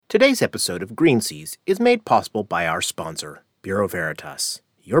Today's episode of Green Seas is made possible by our sponsor, Bureau Veritas,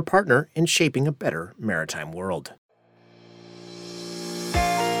 your partner in shaping a better maritime world.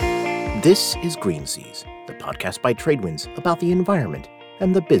 This is Green Seas, the podcast by Tradewinds about the environment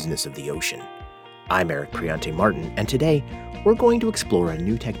and the business of the ocean. I'm Eric Priante Martin, and today we're going to explore a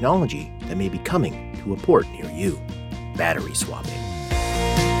new technology that may be coming to a port near you: battery swapping.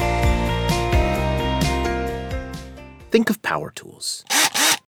 Think of power tools.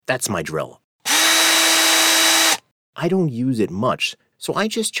 That's my drill. I don't use it much, so I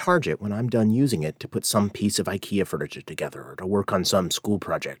just charge it when I'm done using it to put some piece of IKEA furniture together or to work on some school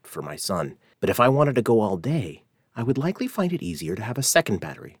project for my son. But if I wanted to go all day, I would likely find it easier to have a second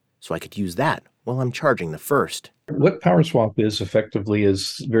battery, so I could use that while I'm charging the first. What Power Swap is effectively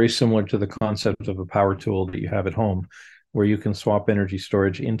is very similar to the concept of a power tool that you have at home, where you can swap energy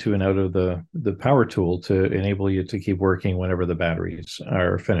storage into and out of the power tool to enable you to keep working whenever the batteries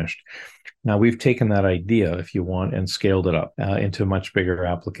are finished. Now, we've taken that idea, if you want, and scaled it up into much bigger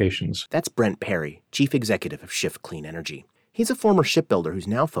applications. That's Brent Perry, Chief Executive of Shift Clean Energy. He's a former shipbuilder who's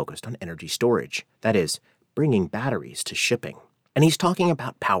now focused on energy storage, that is, bringing batteries to shipping. And he's talking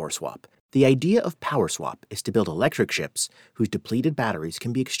about Power Swap. The idea of Power Swap is to build electric ships whose depleted batteries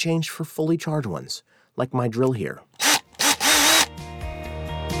can be exchanged for fully charged ones, like my drill here.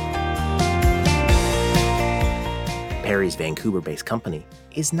 Perry's Vancouver-based company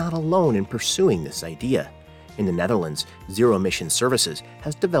is not alone in pursuing this idea. In the Netherlands, Zero Emission Services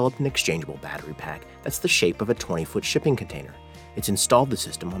has developed an exchangeable battery pack that's the shape of a 20-foot shipping container. It's installed the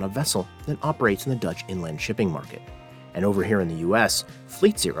system on a vessel that operates in the Dutch inland shipping market. And over here in the US,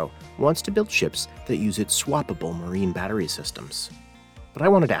 Fleet Zero wants to build ships that use its swappable marine battery systems. But I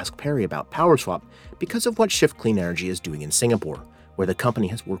wanted to ask Perry about Power Swap because of what Shift Clean Energy is doing in Singapore, where the company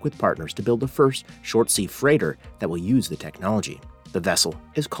has worked with partners to build the first short-sea freighter that will use the technology. The vessel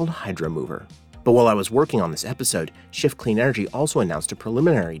is called Hydro Mover. But while I was working on this episode, Shift Clean Energy also announced a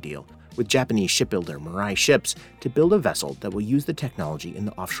preliminary deal with Japanese shipbuilder Mirai Ships to build a vessel that will use the technology in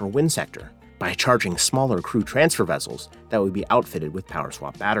the offshore wind sector by charging smaller crew transfer vessels that would be outfitted with Power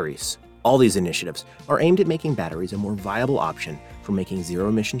Swap batteries. All these initiatives are aimed at making batteries a more viable option for making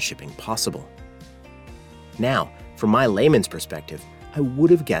zero-emission shipping possible. Now, from my layman's perspective, I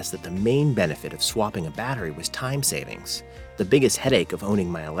would have guessed that the main benefit of swapping a battery was time savings. The biggest headache of owning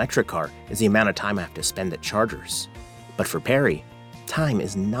my electric car is the amount of time I have to spend at chargers. But for Perry, time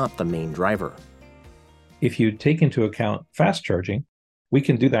is not the main driver. If you take into account fast charging, we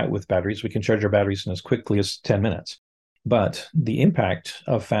can do that with batteries. We can charge our batteries in as quickly as 10 minutes. But the impact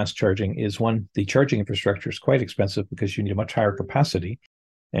of fast charging is, one, the charging infrastructure is quite expensive because you need a much higher capacity.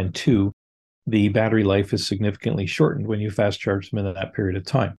 And two, the battery life is significantly shortened when you fast charge them in that period of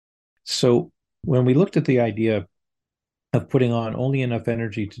time. So when we looked at the idea of putting on only enough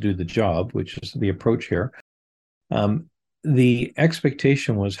energy to do the job, which is the approach here, the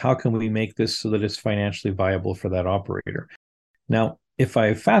expectation was, how can we make this so that it's financially viable for that operator? Now, if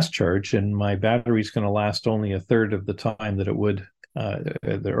I fast charge and my battery is going to last only a third of the time that it would,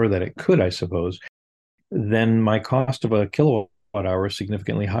 or that it could, I suppose, then my cost of a kilowatt hour is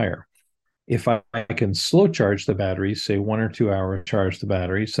significantly higher. If I can slow charge the batteries, say 1 or 2 hour charge the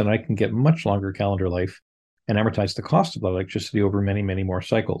batteries, then I can get much longer calendar life and amortize the cost of the electricity over many, many more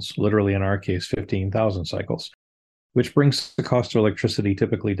cycles, literally in our case, 15,000 cycles, which brings the cost of electricity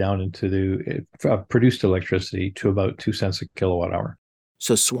typically down into the produced electricity to about 2 cents a kilowatt hour.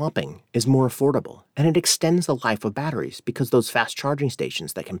 So swapping is more affordable, and it extends the life of batteries because those fast charging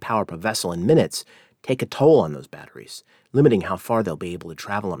stations that can power up a vessel in minutes take a toll on those batteries, limiting how far they'll be able to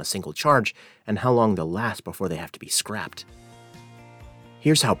travel on a single charge and how long they'll last before they have to be scrapped.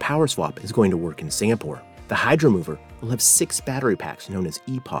 Here's how Power Swap is going to work in Singapore. The Hydro Mover will have 6 battery packs known as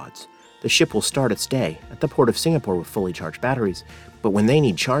E-Pods. The ship will start its day at the Port of Singapore with fully charged batteries, but when they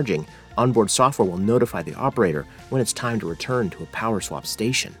need charging, onboard software will notify the operator when it's time to return to a Power Swap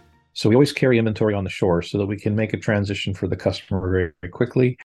station. So we always carry inventory on the shore so that we can make a transition for the customer very, very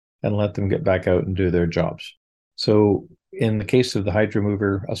quickly and let them get back out and do their jobs. So in the case of the Hydro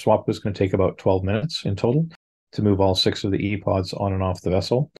Mover, a swap was going to take about 12 minutes in total to move all 6 of the E-Pods on and off the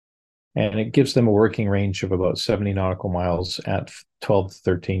vessel. And it gives them a working range of about 70 nautical miles at 12 to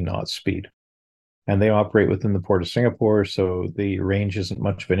 13 knots speed. And they operate within the Port of Singapore, so the range isn't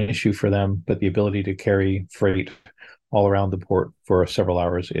much of an issue for them, but the ability to carry freight all around the port for several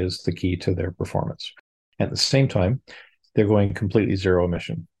hours is the key to their performance. At the same time, they're going completely zero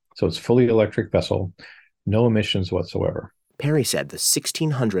emission. So it's a fully electric vessel, no emissions whatsoever. Perry said the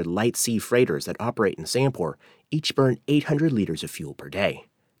 1,600 light sea freighters that operate in Singapore each burn 800 liters of fuel per day.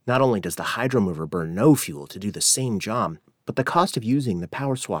 Not only does the Hydro Mover burn no fuel to do the same job, But the cost of using the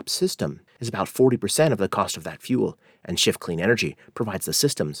power swap system is about 40% of the cost of that fuel, and Shift Clean Energy provides the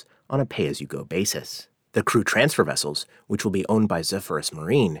systems on a pay-as-you-go basis. The crew transfer vessels, which will be owned by Zephyrus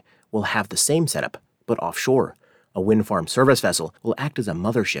Marine, will have the same setup, but offshore. A wind farm service vessel will act as a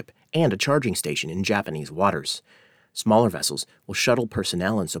mothership and a charging station in Japanese waters. Smaller vessels will shuttle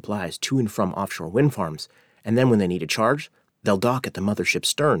personnel and supplies to and from offshore wind farms, and then when they need a charge, they'll dock at the mothership's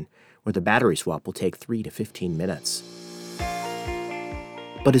stern, where the battery swap will take 3 to 15 minutes.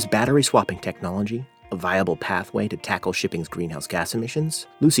 But is battery swapping technology a viable pathway to tackle shipping's greenhouse gas emissions?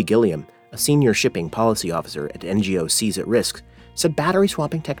 Lucy Gilliam, a senior shipping policy officer at NGO Seas at Risk, said battery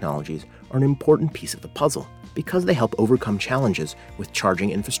swapping technologies are an important piece of the puzzle because they help overcome challenges with charging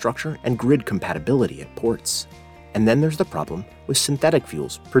infrastructure and grid compatibility at ports. And then there's the problem with synthetic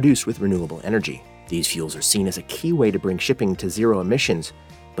fuels produced with renewable energy. These fuels are seen as a key way to bring shipping to zero emissions,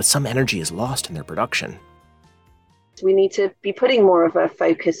 but some energy is lost in their production. We need to be putting more of a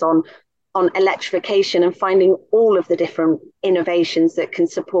focus on electrification and finding all of the different innovations that can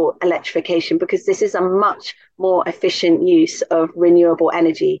support electrification, because this is a much more efficient use of renewable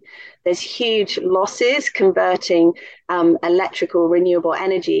energy. There's huge losses converting electrical renewable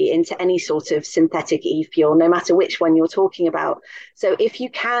energy into any sort of synthetic e-fuel, no matter which one you're talking about. So if you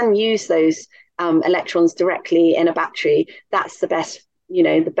can use those electrons directly in a battery, that's the best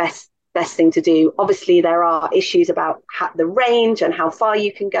thing to do. Obviously, there are issues about the range and how far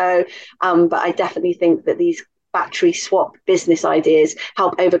you can go, but I definitely think that these battery swap business ideas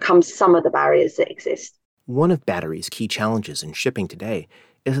help overcome some of the barriers that exist. One of batteries' key challenges in shipping today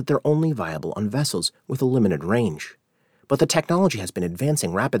is that they're only viable on vessels with a limited range. But the technology has been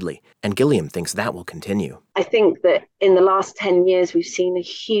advancing rapidly, and Gilliam thinks that will continue. I think that in the last 10 years, we've seen a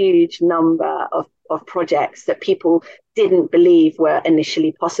huge number of projects that people didn't believe were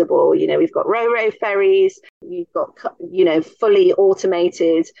initially possible. We've got ro-ro ferries, you've got, fully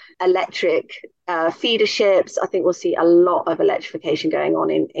automated electric feeder ships. I think we'll see a lot of electrification going on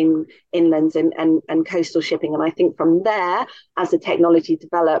in inlands and coastal shipping. And I think from there, as the technology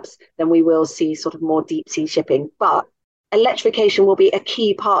develops, then we will see sort of more deep sea shipping. But electrification will be a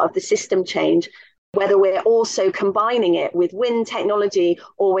key part of the system change, whether we're also combining it with wind technology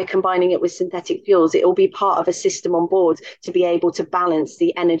or we're combining it with synthetic fuels. It will be part of a system on board to be able to balance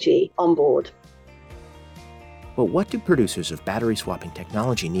the energy on board. But what do producers of battery swapping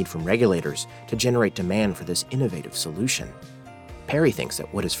technology need from regulators to generate demand for this innovative solution? Perry thinks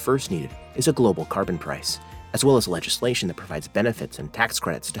that what is first needed is a global carbon price, as well as legislation that provides benefits and tax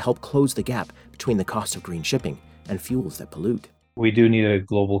credits to help close the gap between the cost of green shipping and fuels that pollute. We do need a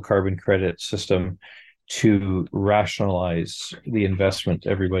global carbon credit system to rationalize the investment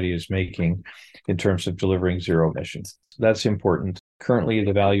everybody is making in terms of delivering zero emissions. That's important. Currently,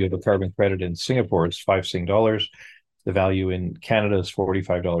 the value of a carbon credit in Singapore is 5 Sing dollars. The value in Canada is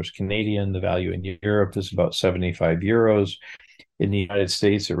 $45 Canadian. The value in Europe is about 75 euros. In the United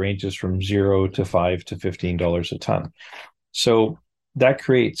States, it ranges from 0 to $5 to $15 a ton. So that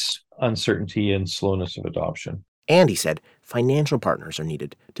creates uncertainty and slowness of adoption. And he said financial partners are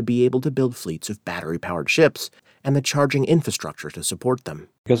needed to be able to build fleets of battery-powered ships and the charging infrastructure to support them.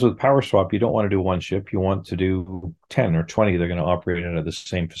 Because with Power Swap, you don't want to do one ship. You want to do 10 or 20. They're going to operate out of the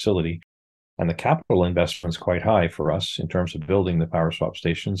same facility. And the capital investment is quite high for us in terms of building the Power Swap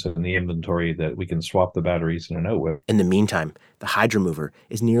stations and the inventory that we can swap the batteries in and out with. In the meantime, the Hydromover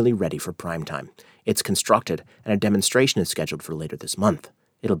is nearly ready for prime time. It's constructed, and a demonstration is scheduled for later this month.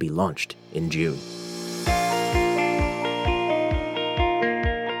 It'll be launched in June.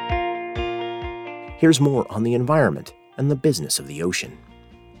 Here's more on the environment and the business of the ocean.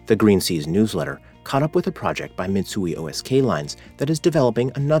 The Green Seas newsletter caught up with a project by Mitsui OSK Lines that is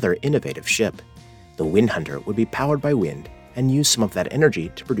developing another innovative ship. The Wind Hunter would be powered by wind and use some of that energy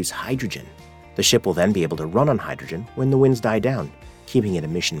to produce hydrogen. The ship will then be able to run on hydrogen when the winds die down, keeping it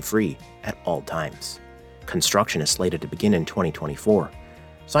emission-free at all times. Construction is slated to begin in 2024.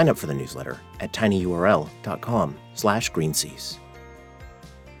 Sign up for the newsletter at tinyurl.com/greenseas.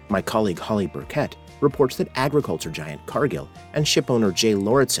 My colleague Holly Burkett reports that agriculture giant Cargill and shipowner Jay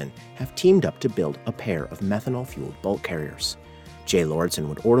Lauritsen have teamed up to build a pair of methanol-fueled bulk carriers. Jay Lauritsen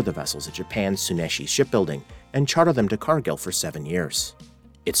would order the vessels at Japan's Tsuneshi shipbuilding and charter them to Cargill for 7 years.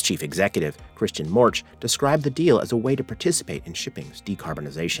 Its chief executive, Christian Morch, described the deal as a way to participate in shipping's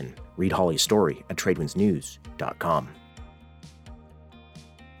decarbonization. Read Holly's story at tradewindsnews.com.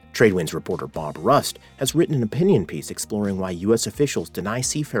 Tradewinds reporter Bob Rust has written an opinion piece exploring why U.S. officials deny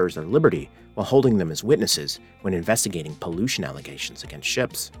seafarers their liberty while holding them as witnesses when investigating pollution allegations against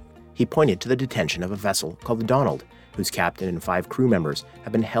ships. He pointed to the detention of a vessel called the Donald, whose captain and 5 crew members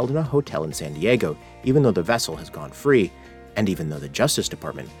have been held in a hotel in San Diego, even though the vessel has gone free, And even though the Justice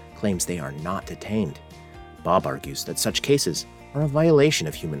Department claims they are not detained, Bob argues that such cases are a violation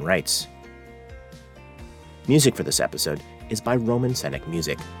of human rights. Music for this episode is by Roman Scenic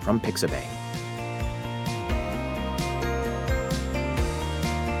Music from Pixabay.